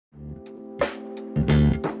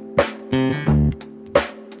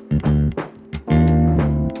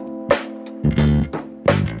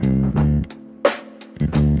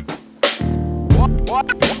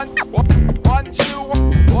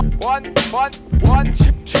1,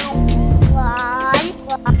 2, 2.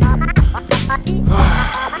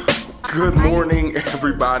 Good morning,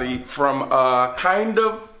 everybody, from kind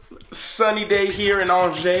of sunny day here in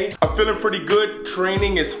Angers. I'm feeling pretty good.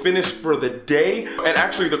 Training is finished for the day. And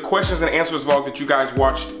actually the questions and answers vlog that you guys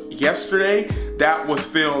watched yesterday, that was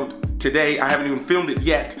filmed today. I haven't even filmed it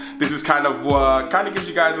yet. This is kind of gives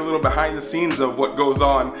you guys a little behind the scenes of what goes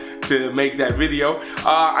on to make that video.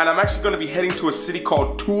 And I'm actually gonna be heading to a city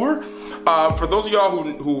called Tours. For those of y'all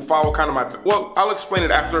who follow kind of my, well, I'll explain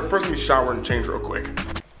it after. First, let me shower and change real quick.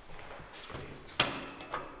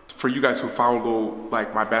 For you guys who follow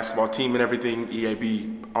like my basketball team and everything,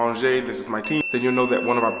 EAB Angers, this is my team, then you'll know that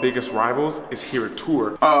one of our biggest rivals is here at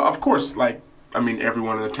Tours. Of course, like, I mean,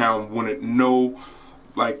 everyone in the town wouldn't know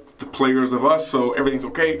like the players of us, so everything's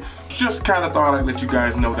okay. Just kind of thought I'd let you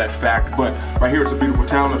guys know that fact. But right here, it's a beautiful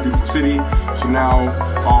town, a beautiful city. So now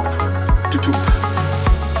off to Tours.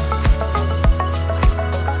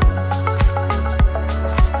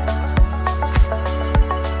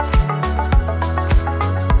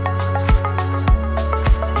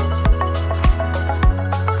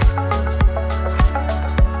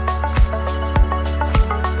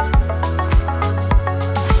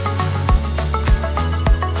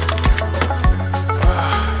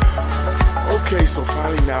 Okay, so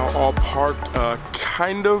finally now all parked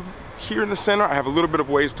kind of here in the center. I have a little bit of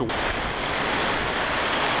ways to...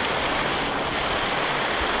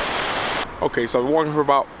 Okay, so I'm walking for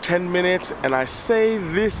about 10 minutes, and I say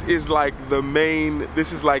this is like the main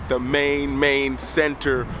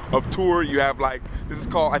center of Tours. You have like, this is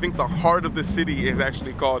called, I think the heart of the city is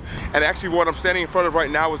actually called, and actually what I'm standing in front of right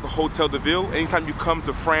now is the Hotel de Ville. Anytime you come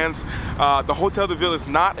to France, the Hotel de Ville is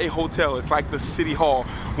not a hotel, it's like the city hall.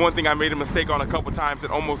 One thing I made a mistake on a couple times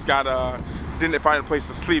and almost got, didn't find a place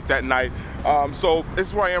to sleep that night. So this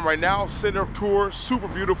is where I am right now, center of Tours, super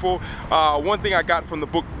beautiful. One thing I got from the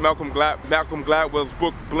book, Malcolm Gladwell's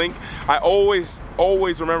book, Blink, I always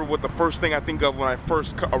remember what the first thing I think of when I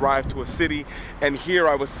first arrived to a city. And here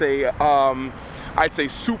I would say, I'd say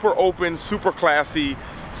super open, super classy,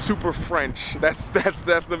 super French. That's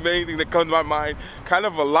the main thing that comes to my mind. Kind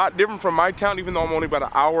of a lot different from my town, even though I'm only about an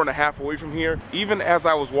hour and a half away from here. Even as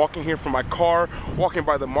I was walking here from my car, walking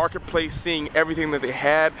by the marketplace, seeing everything that they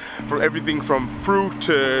had, from everything from fruit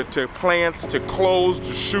to plants to clothes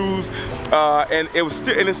to shoes, and it's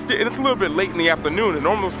a little bit late in the afternoon. And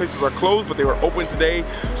normally those places are closed, but they were open today,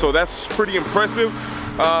 so that's pretty impressive.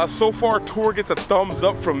 So far, Tours gets a thumbs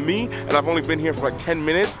up from me, and I've only been here for like 10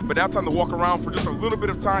 minutes. But now it's time to walk around for just a little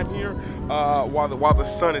bit of time here while the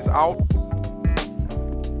sun is out.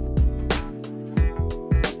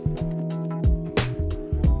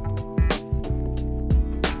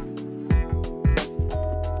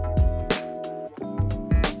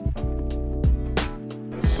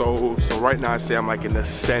 So right now I say I'm like in the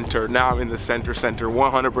center. Now I'm in the center,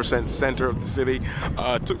 100% center of the city.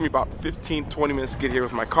 It took me about 15-20 minutes to get here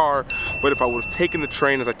with my car, but if I would have taken the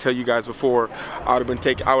train, as I tell you guys before, I would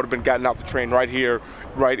have been gotten out the train right here,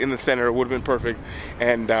 right in the center. It would have been perfect,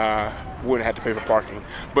 and wouldn't have had to pay for parking.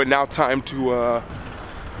 But now time to a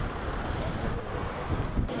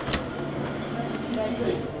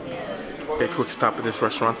quick stop at this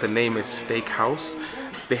restaurant. The name is Steakhouse.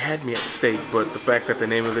 They had me at steak, but the fact that the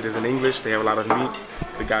name of it is in English, they have a lot of meat.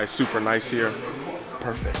 The guy's super nice here.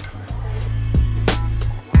 Perfect.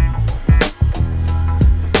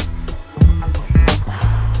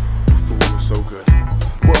 Food was so good.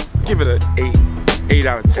 Well, give it an 8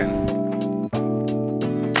 out of 10.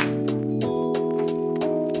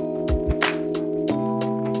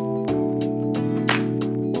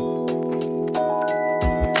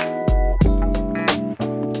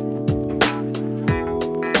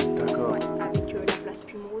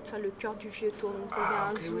 Le cœur du vieux tour, donc vous avez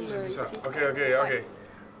un zoom ici.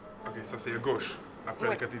 Ok, ça c'est à gauche, après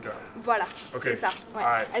la cathédrale. Voilà, c'est ça. Ouais.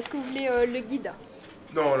 Right. Est-ce que vous voulez le guide?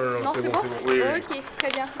 Non, c'est bon. Oui. Ok,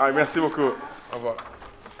 très bien. All right, merci beaucoup. Au revoir.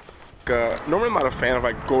 Normally I'm not a fan of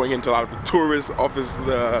like going into a lot of the tourist office,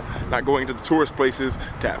 not going into the tourist places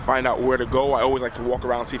to find out where to go. I always like to walk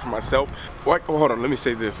around and see for myself. Like, oh, hold on, let me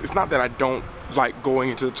say this. It's not that I don't like going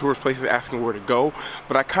into the tourist places asking where to go,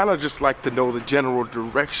 but I kind of just like to know the general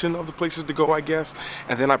direction of the places to go, I guess.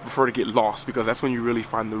 And then I prefer to get lost because that's when you really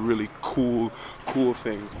find the really cool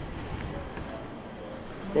things.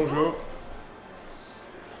 Bonjour.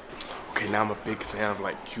 Okay, now I'm a big fan of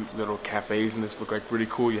like cute little cafes, and this look like really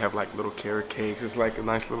cool. You have like little carrot cakes. It's like a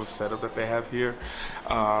nice little setup that they have here.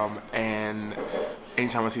 And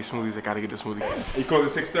anytime I see smoothies, I gotta get a smoothie. You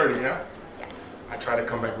close at 6:30, yeah? Yeah. I try to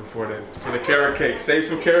come back before then for the carrot cake. Save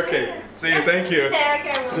some carrot cake. See you, thank you.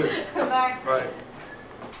 Okay, bye. Bye.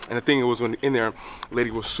 And the thing was, when in there, the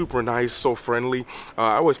lady was super nice, so friendly.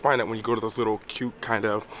 I always find that when you go to those little cute kind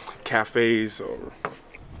of cafes or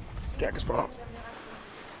Jack's phone.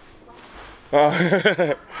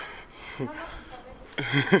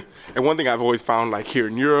 And one thing I've always found, like here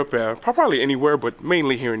in Europe, probably anywhere, but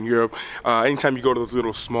mainly here in Europe, anytime you go to those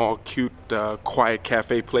little small, cute, quiet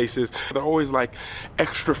cafe places, they're always like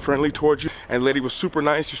extra friendly towards you. And the lady was super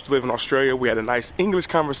nice, used to live in Australia. We had a nice English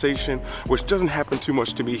conversation, which doesn't happen too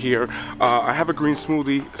much to me here. I have a green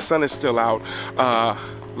smoothie, sun is still out.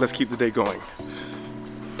 Let's keep the day going.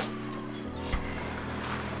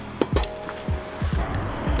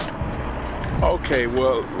 Okay,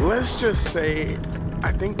 well, let's just say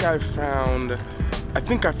I think I found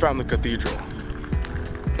the cathedral.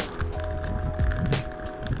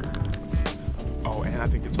 Oh, and I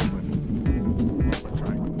think it's open. I'm gonna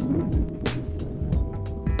try and go inside.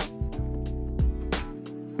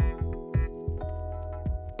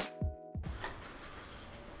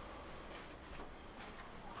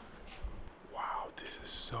 Wow, this is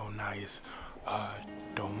so nice.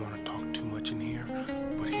 Don't want to talk too much in here,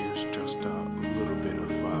 but here's just a little bit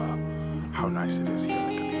of how nice it is here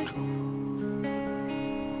in the cathedral.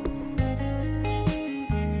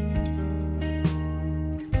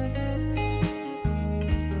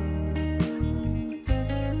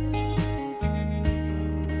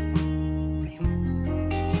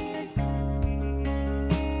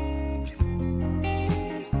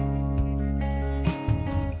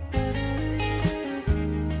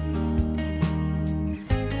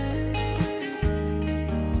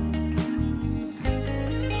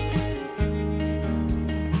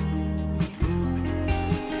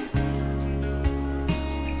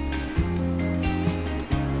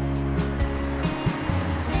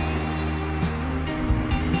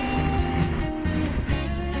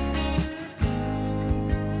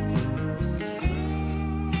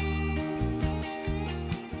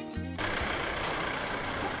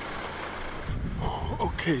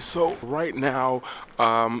 Okay, so right now,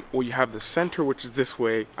 well, you have the center, which is this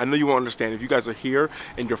way. I know you won't understand if you guys are here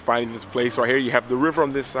and you're finding this place. Right here, you have the river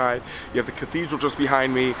on this side, you have the cathedral just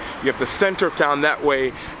behind me, you have the center of town that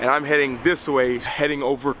way, and I'm heading this way, heading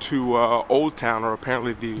over to Old Town, or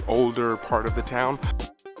apparently the older part of the town.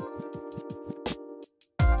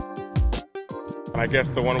 I guess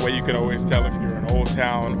the one way you can always tell if you're in Old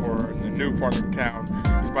Town or in the new part of town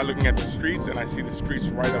is by looking at the streets, and I see the streets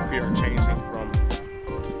right up here changing from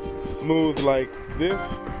smooth like this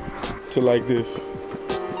to like this.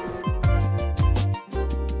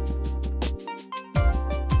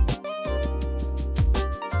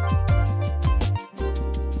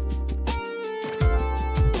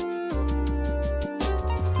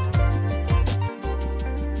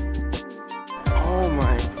 Oh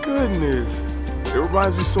my goodness. It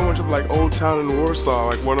reminds me so much of like Old Town in Warsaw,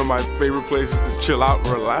 like one of my favorite places to chill out and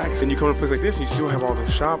relax. And you come to a place like this and you still have all the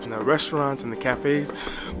shops and the restaurants and the cafes,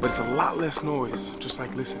 but it's a lot less noise. Just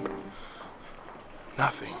like, listen,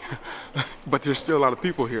 nothing. But there's still a lot of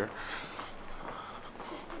people here.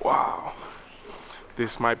 Wow.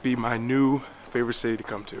 This might be my new favorite city to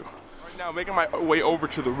come to. Now making my way over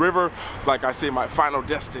to the river, like I say, my final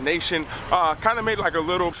destination. Kind of made like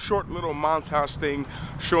a short little montage thing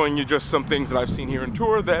showing you just some things that I've seen here in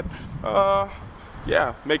Tour that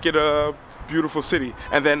yeah, make it a beautiful city.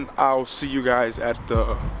 And then I'll see you guys at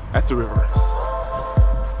the river.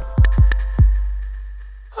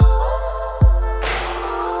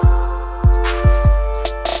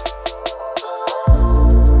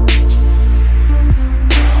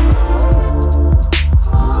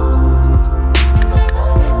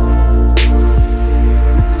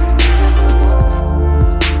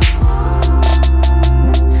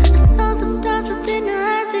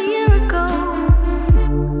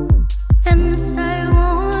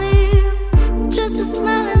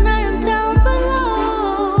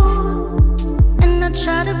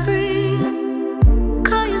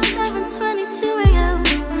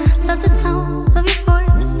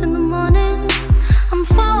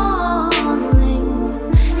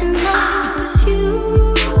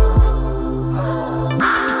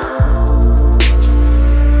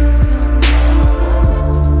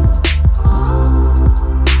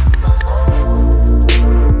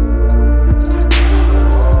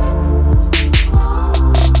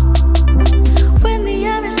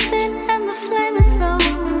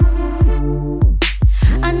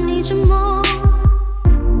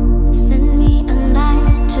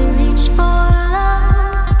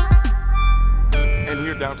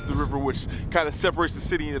 Which kind of separates the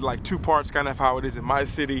city into like two parts, kind of how it is in my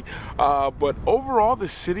city. But overall, the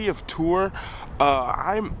city of Tour,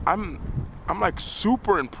 I'm I'm like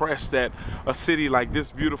super impressed that a city like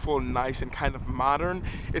this beautiful, nice, and kind of modern.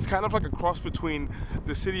 It's kind of like a cross between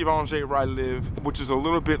the city of Angers where I live, which is a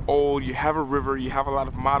little bit old. You have a river, you have a lot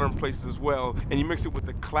of modern places as well, and you mix it with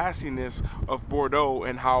the classiness of Bordeaux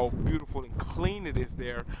and how beautiful and clean it is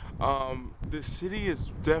there. The city is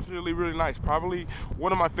definitely really nice. Probably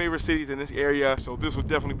one of my favorite cities in this area, so this will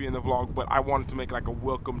definitely be in the vlog, but I wanted to make like a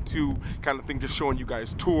welcome to kind of thing, just showing you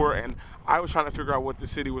guys tour. And I was trying to figure out what the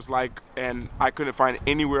city was like, and I couldn't find it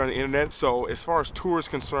anywhere on the internet. So as far as tour is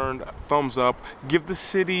concerned, thumbs up. Give the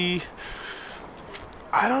city,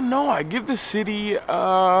 I don't know, I give the city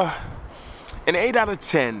an 8 out of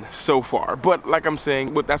 10 so far. But like I'm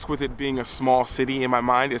saying, but that's with it being a small city in my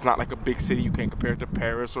mind. It's not like a big city. You can't compare it to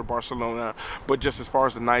Paris or Barcelona. But just as far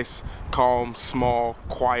as a nice, calm, small,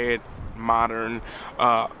 quiet, modern,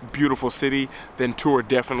 beautiful city, then tour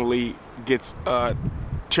definitely gets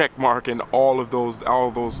check mark in all those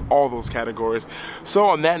categories. So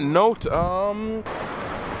on that note,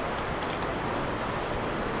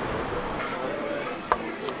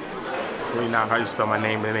 not how you spell my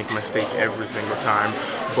name. They make a mistake every single time.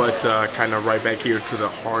 But kind of right back here to the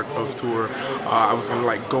heart of tour, I was gonna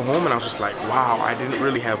like go home, and I was just like, wow, I didn't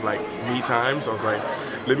really have like me time. So I was like,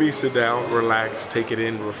 let me sit down, relax, take it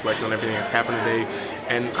in, reflect on everything that's happened today,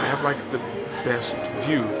 and I have like the best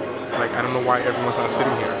view. Like, I don't know why everyone's not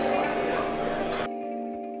sitting here.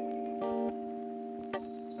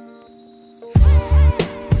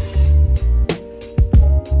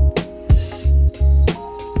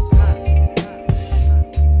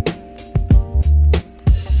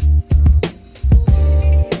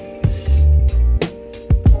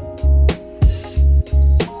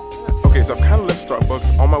 So I've kind of left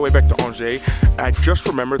Starbucks on my way back to Angers, and I just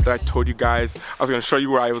remembered that I told you guys I was going to show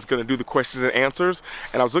you where I was going to do the questions and answers,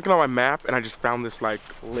 and I was looking on my map and I just found this like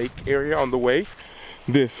lake area on the way.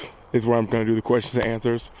 This is where I'm going to do the questions and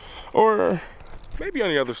answers, or maybe on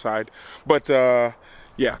the other side, but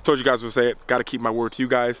yeah, told you guys would say it, got to keep my word to you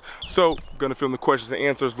guys. So gonna film the questions and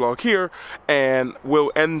answers vlog here, and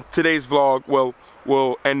we'll end today's vlog.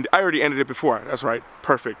 We'll end, I already ended it before, that's right,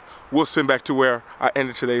 perfect. We'll spin back to where I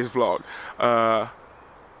ended today's vlog.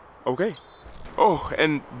 Okay. Oh,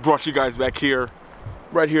 and brought you guys back here,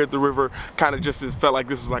 right here at the river. Kind of just felt like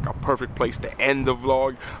this was like a perfect place to end the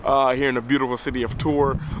vlog here in the beautiful city of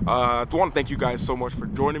Tours. I want to thank you guys so much for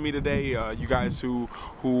joining me today. You guys who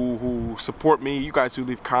support me, you guys who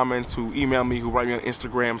leave comments, who email me, who write me on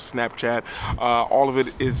Instagram, Snapchat. All of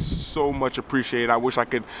it is so much appreciated. I wish I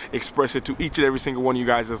could express it to each and every single one of you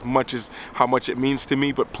guys as much as how much it means to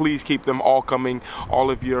me, but please keep them all coming.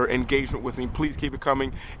 All of your engagement with me, please keep it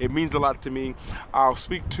coming. It means a lot to me. I'll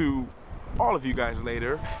speak to all of you guys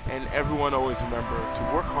later, and everyone always remember to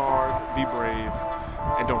work hard, be brave,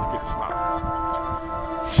 and don't forget to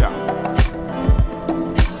smile. Ciao.